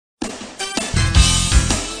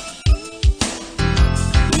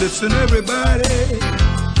Listen, everybody,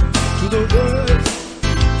 to the words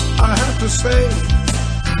I have to say.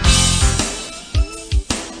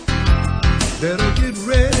 Better get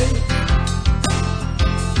ready,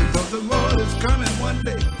 because the Lord is coming one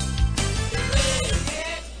day.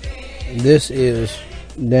 This is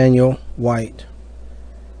Daniel White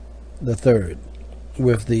III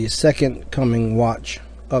with the Second Coming Watch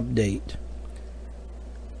update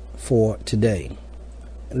for today.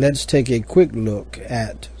 Let's take a quick look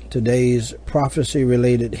at today's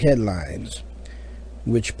prophecy-related headlines,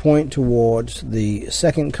 which point towards the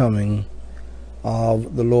second coming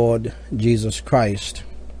of the Lord Jesus Christ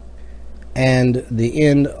and the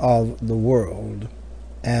end of the world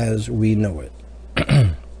as we know it.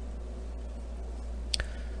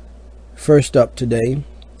 First up today,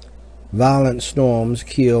 violent storms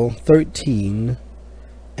kill 13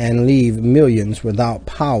 and leave millions without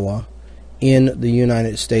power in the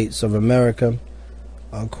United States of America.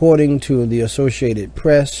 According to the Associated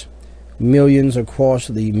Press, millions across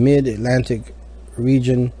the mid-Atlantic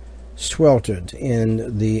region sweltered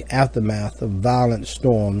in the aftermath of violent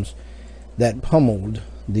storms that pummeled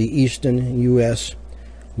the eastern U.S.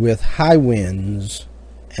 with high winds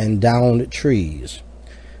and downed trees,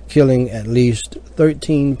 killing at least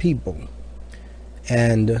 13 people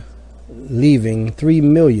and leaving 3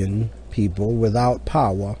 million people without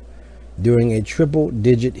power during a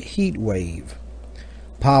triple-digit heat wave.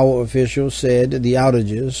 Power officials said the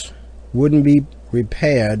outages wouldn't be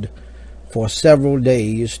repaired for several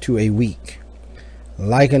days to a week,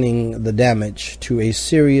 likening the damage to a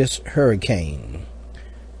serious hurricane.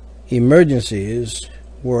 Emergencies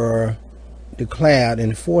were declared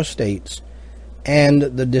in 4 states and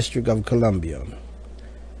the District of Columbia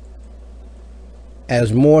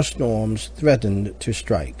as more storms threatened to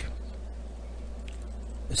strike.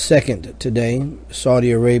 Second today,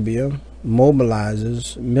 Saudi Arabia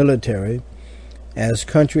mobilizes military as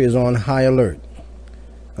country is on high alert.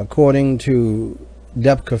 According to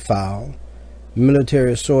DEBKAfile,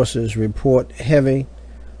 military sources report heavy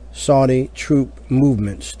Saudi troop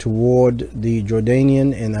movements toward the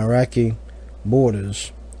Jordanian and Iraqi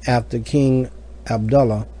borders after King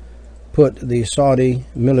Abdullah put the Saudi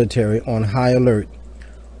military on high alert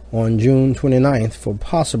on June 29th for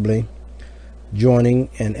possibly joining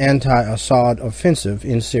an anti-Assad offensive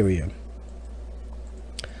in Syria.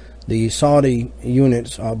 The Saudi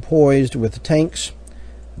units are poised with tanks,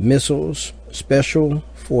 missiles, special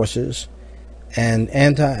forces, and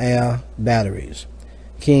anti-air batteries.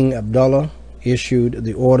 King Abdullah issued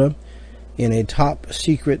the order in a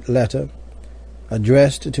top-secret letter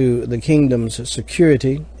addressed to the kingdom's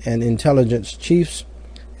security and intelligence chiefs,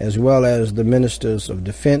 as well as the ministers of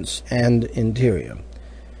defense and interior.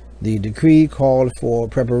 The decree called for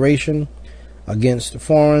preparation against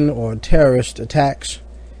foreign or terrorist attacks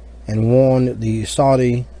and warned the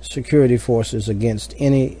Saudi security forces against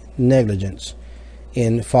any negligence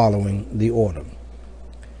in following the order.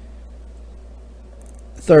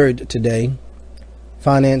 Third today,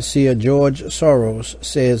 financier George Soros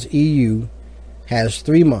says EU has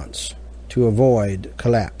 3 months to avoid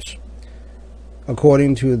collapse.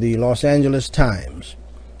 According to the Los Angeles Times,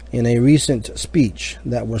 in a recent speech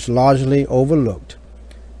that was largely overlooked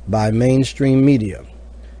by mainstream media,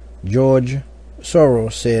 George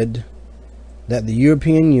Soros said that the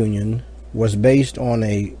European Union was based on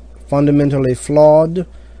a fundamentally flawed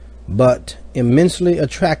but immensely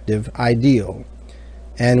attractive ideal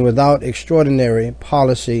and without extraordinary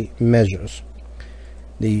policy measures.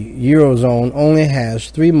 The Eurozone only has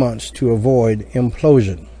 3 months to avoid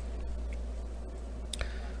implosion.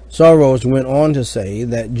 Soros went on to say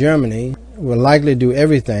that Germany will likely do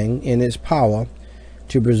everything in its power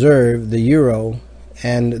to preserve the euro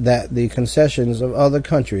and that the concessions of other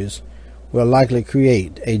countries will likely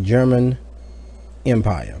create a German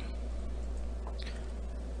empire.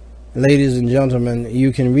 Ladies and gentlemen,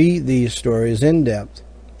 you can read these stories in depth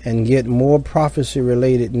and get more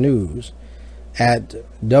prophecy-related news at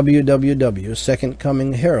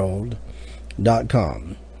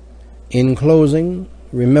www.secondcomingherald.com. In closing,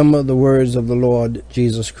 remember the words of the Lord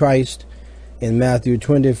Jesus Christ in Matthew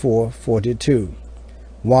 24:42.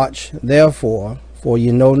 Watch therefore, for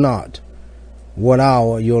ye know not what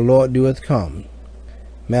hour your Lord doeth come.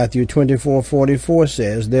 Matthew 24:44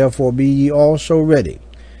 says, Therefore be ye also ready,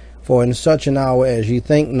 for in such an hour as ye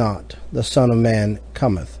think not, the Son of Man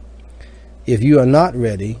cometh. If you are not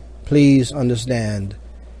ready, please understand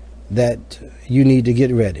that you need to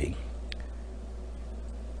get ready.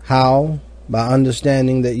 How? By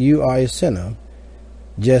understanding that you are a sinner,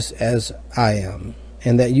 just as I am,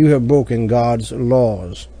 and that you have broken God's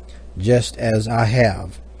laws, just as I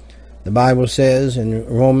have. The Bible says in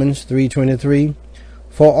Romans 3:23,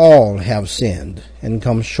 "For all have sinned and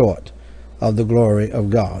come short of the glory of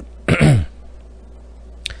God."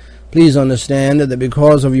 Please understand that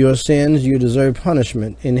because of your sins, you deserve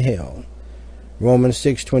punishment in hell. Romans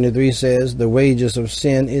 6:23 says, "The wages of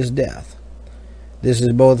sin is death." This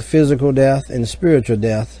is both physical death and spiritual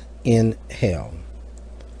death in hell.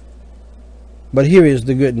 But here is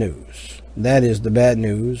the good news. That is the bad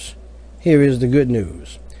news. Here is the good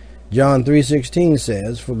news. John 3:16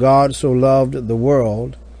 says, "For God so loved the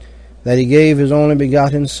world that he gave his only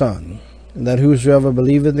begotten Son, that whosoever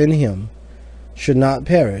believeth in him should not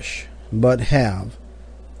perish, but have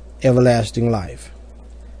everlasting life."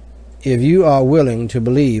 If you are willing to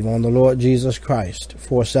believe on the Lord Jesus Christ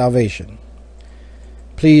for salvation,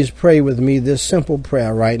 please pray with me this simple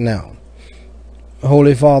prayer right now.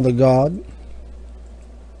 Holy Father God,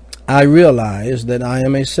 I realize that I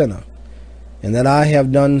am a sinner and that I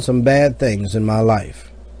have done some bad things in my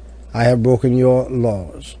life. I have broken your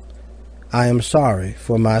laws. I am sorry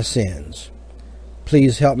for my sins.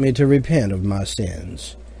 Please help me to repent of my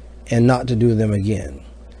sins and not to do them again.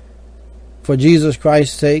 For Jesus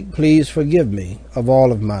Christ's sake, please forgive me of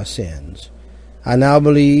all of my sins. I now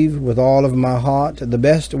believe with all of my heart, the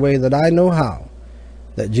best way that I know how,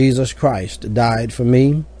 that Jesus Christ died for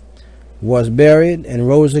me, was buried, and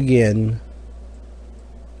rose again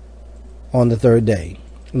on the third day.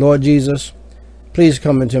 Lord Jesus, please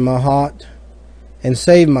come into my heart and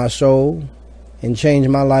save my soul and change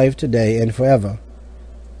my life today and forever.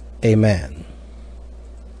 Amen.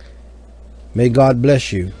 May God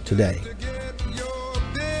bless you today.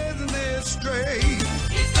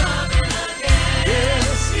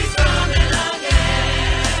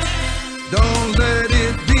 Don't